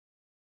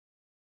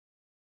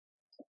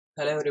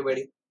Hello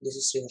everybody, this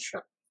is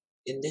Harsha.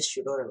 In this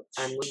tutorial,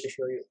 I am going to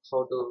show you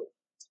how to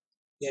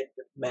get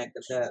back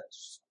the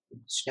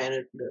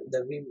standard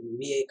the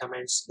VA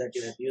commands that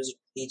you have used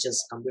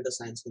teaches computer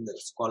science in the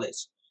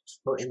college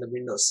or in the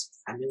Windows.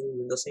 I'm using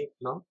Windows 8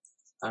 now,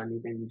 and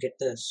you can get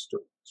this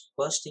too.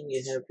 First thing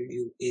you have to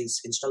do is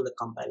install the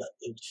compiler.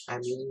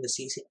 I'm using the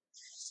CC,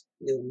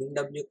 the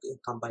MinW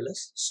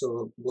compilers.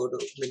 So go to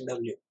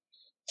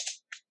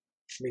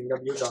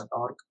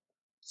minw.org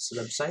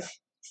website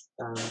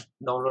and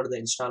download the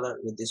installer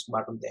with this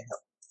button they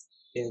have.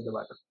 Here is the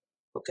button.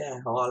 Okay, I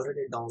have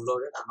already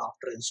downloaded, and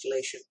after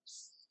installation,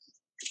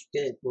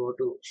 okay, go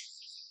to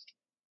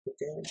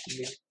okay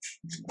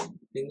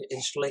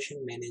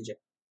installation manager.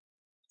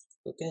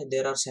 Okay,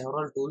 there are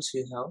several tools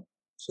you have,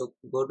 so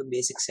go to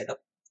basic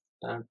setup,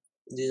 and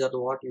these are the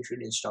what you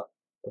should install.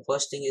 The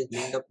first thing is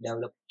linkup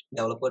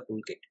developer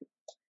toolkit.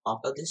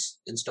 After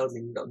this, install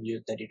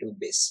minw32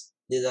 base.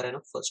 These are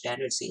enough for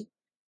standard C,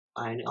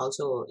 and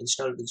also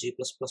install the G++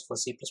 for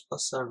C++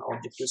 and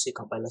Objective-C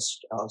compilers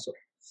also.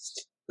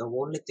 The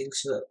only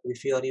things,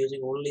 if you are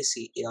using only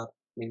C or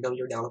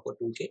MinW developer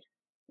toolkit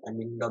and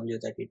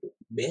MinW32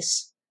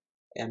 base,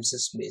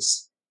 MSys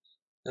base.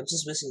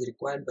 MSys base is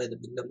required by the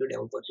MinW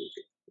developer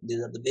toolkit.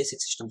 These are the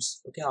basic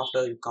systems. Okay,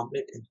 after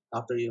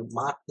you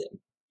mark them,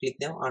 click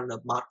them and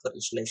mark for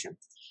installation.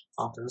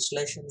 After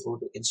installation, go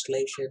to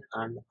installation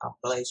and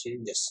apply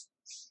changes.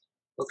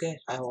 Okay,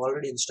 I have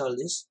already installed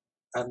this,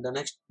 and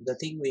the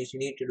thing which you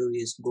need to do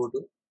is go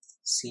to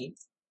C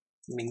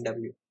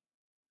MinW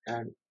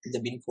and the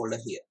bin folder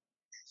here.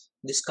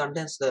 This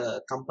contains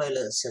the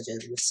compilers such as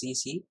the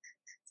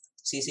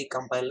CC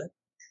compiler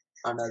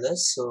and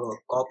others. So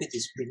copy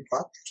this bin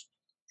path.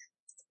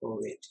 Oh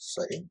wait,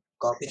 sorry.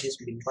 Copy this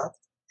bin path,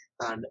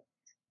 and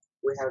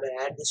we have to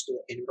add this to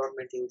the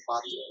environmental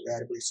path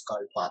variable is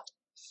called path.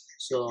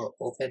 So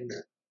open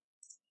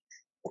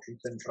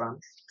run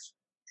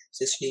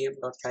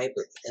sysdm.type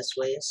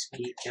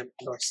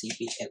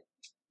sysdm.cpl.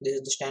 This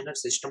is the standard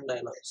system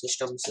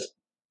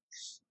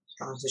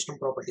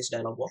properties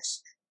dialog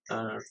box.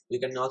 You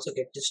can also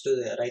get this to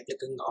the right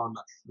clicking on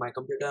my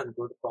computer and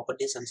go to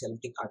properties and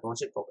selecting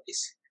advanced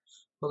properties.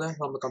 Okay,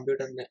 from the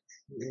computer,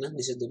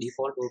 this is the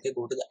default. Okay,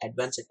 go to the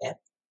advanced tab.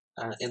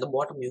 In the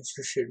bottom, you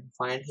should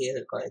find here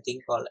a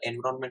thing called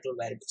environmental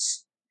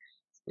variables.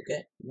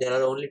 Okay, there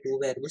are only two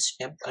variables,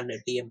 temp and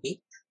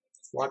tmp.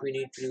 What we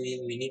need to do is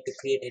we need to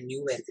create a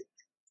new variable,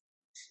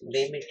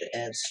 name it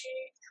as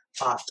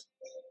path.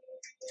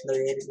 The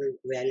variable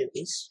value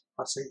is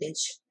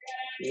percentage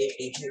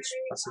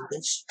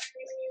percentage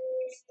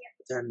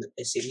and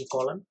a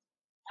semicolon,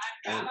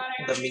 and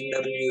the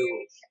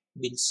minw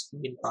bin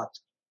path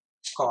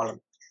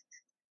column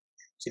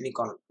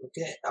semicolon.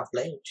 Okay,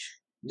 apply it.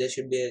 There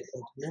should be a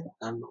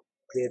and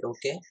create.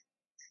 Okay,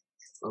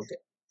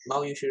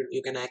 now you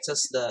can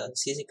access the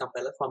CC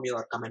compiler from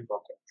your command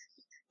pocket.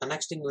 The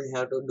next thing we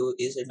have to do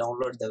is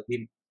download the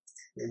vim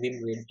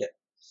winter.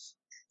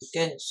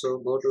 Okay, so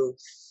go to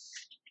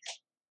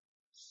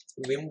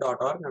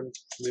vim.org and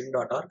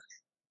vim.org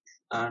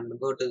and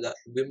go to the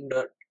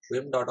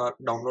vim.org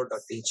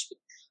download.php,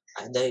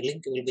 and the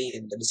link will be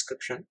in the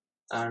description.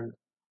 And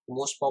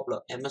most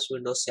popular MS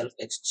Windows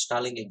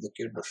self-installing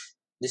executor.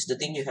 This is the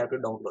thing you have to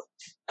download.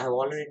 I have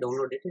already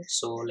downloaded it,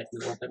 so let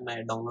me open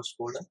my downloads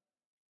folder.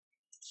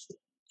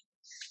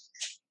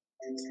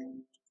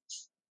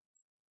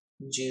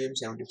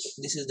 GVim74.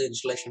 This is the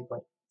installation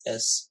file.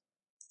 Yes.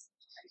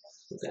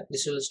 Okay.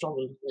 This will install.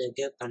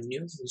 Okay.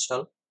 Continue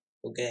install.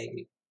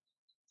 Okay.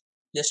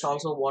 Just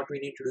also what we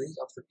need to do is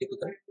after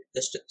typical,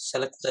 just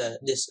select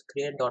this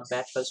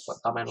create.bat files for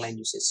command line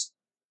uses.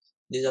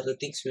 These are the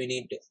things we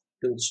need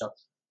to install.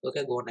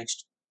 Okay. Go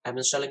next. I'm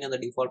installing on the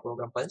default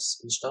program files.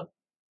 Install.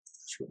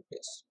 Should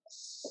yes.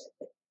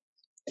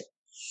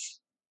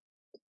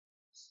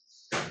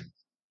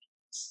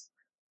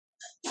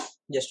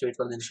 Just wait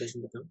for the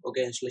installation button.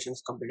 Okay, installation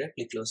is completed.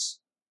 Click close.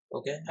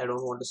 Okay, I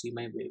don't want to see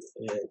my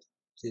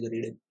see the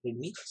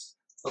readme.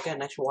 Okay,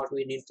 next what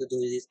we need to do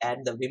is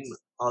add the vim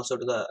also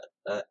to the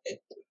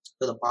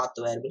path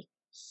variable,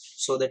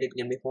 so that it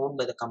can be found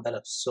by the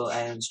compiler. So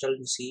I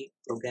installed C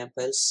program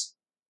files,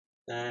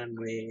 and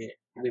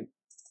vim.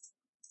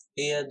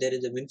 Here there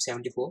is a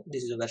vim74.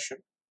 This is a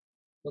version.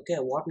 Okay,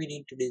 what we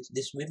need to do is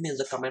this vim is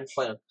the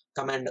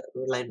command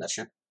line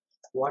version.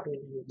 What we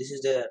need, this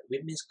is the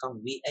vim is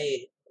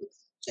VI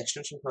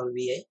extension for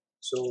VI.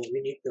 So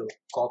we need to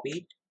copy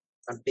it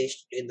and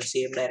paste it in the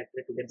same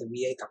directory to get the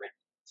VI command.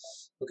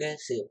 Okay,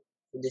 so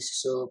this,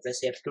 so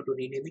press F2 to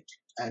rename it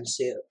and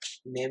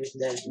name it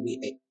as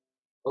VI.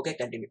 Okay,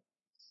 continue.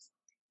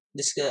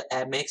 This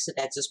makes it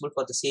accessible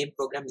for the same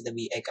program with the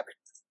VI command.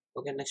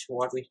 Okay, next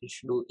what we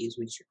should do is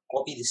we should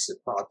copy this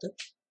path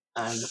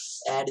and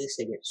add this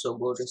again. So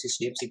go to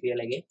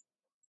system.cpl again,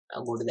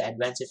 go to the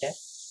advanced tab,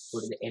 go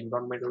to the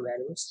environmental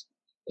variables,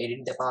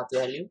 edit the path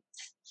value,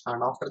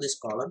 and after this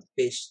column,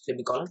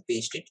 semicolon,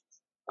 paste it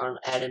and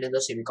add another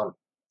semicolon.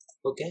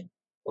 Okay,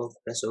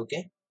 press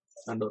OK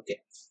and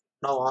OK.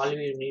 Now all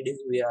we need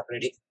is we are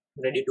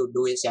ready to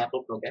do a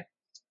sample program.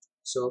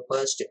 So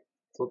first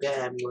Okay,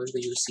 I'm going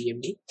to use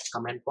cmd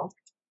command prompt.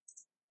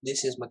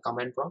 This is my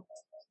command prompt.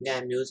 Okay,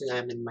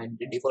 I'm in my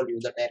default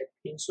user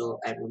directory, so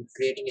I'm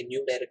creating a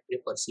new directory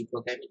for C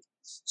programming.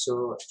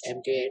 So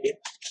mkedit,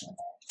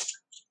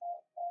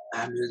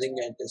 I'm using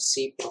it as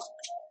C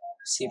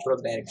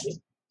prog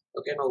directory.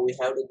 Okay, now we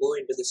have to go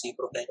into the C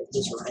prog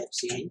directory, so type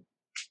cd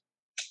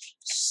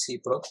C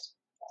prog.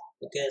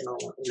 Okay, now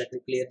let me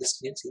clear the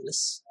screen, see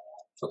this.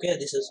 Okay,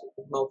 this is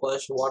now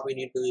first what we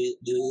need to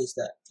do is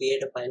the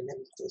create a file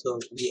name. So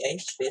vi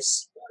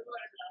space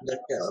that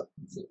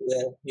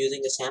we're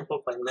using a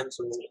sample file name.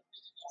 So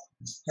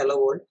hello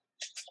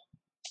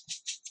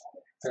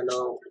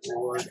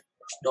world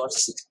dot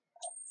c.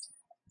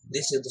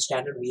 This is the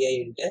standard vi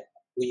editor.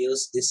 We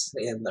use this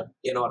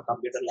in our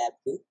computer lab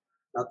too.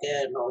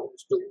 Okay, now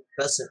to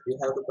press it, you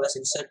have to press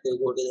insert to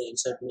go to the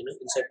insert menu,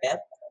 insert tab.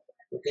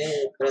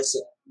 Okay, press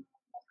it.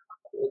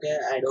 Okay,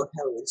 I don't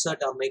have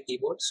insert on my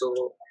keyboard,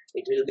 so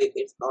it will be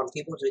if on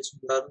keyboards which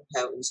don't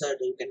have insert,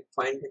 you can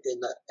find it in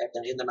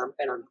the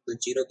numpad on the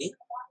 0 key.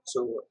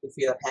 So if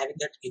you are having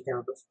that, you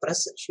can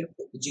press shift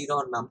 0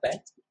 on numpad.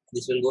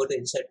 This will go to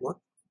insert mode.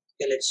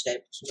 Okay, let's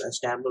type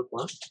sample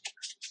one,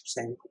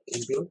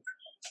 include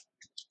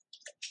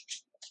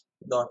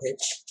dot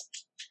h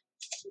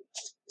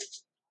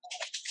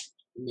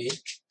main.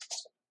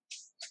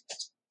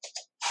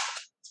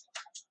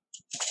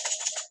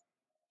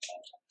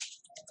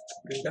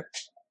 Enter.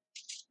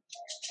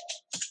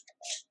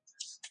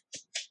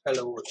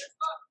 Hello world.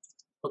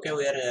 Okay,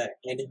 we have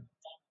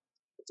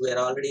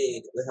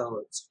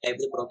typed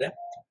the program.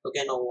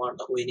 Okay, now what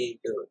we need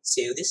to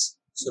save this.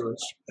 So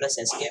press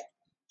escape,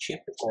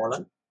 shift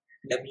colon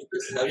wp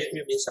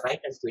means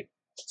write and quit.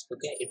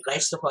 Okay, it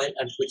writes the file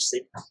and quits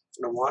it.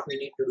 Now what we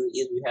need to do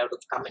is we have to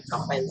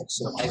compile it.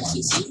 So type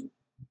cc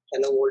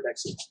hello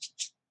world.c.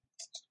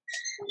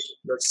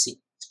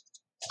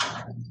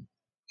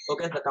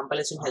 Okay, the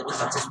compilation has been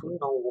successful.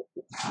 Now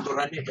to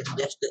run it,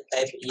 just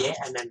type a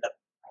and enter.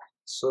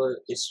 So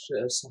it's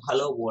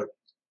hello world.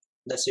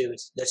 That's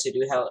it.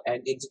 You have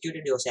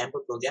executed your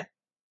sample program.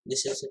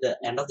 This is the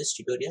end of this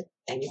tutorial.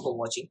 Thank you for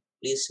watching.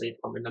 Please rate,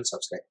 comment, and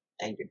subscribe.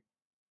 Thank you.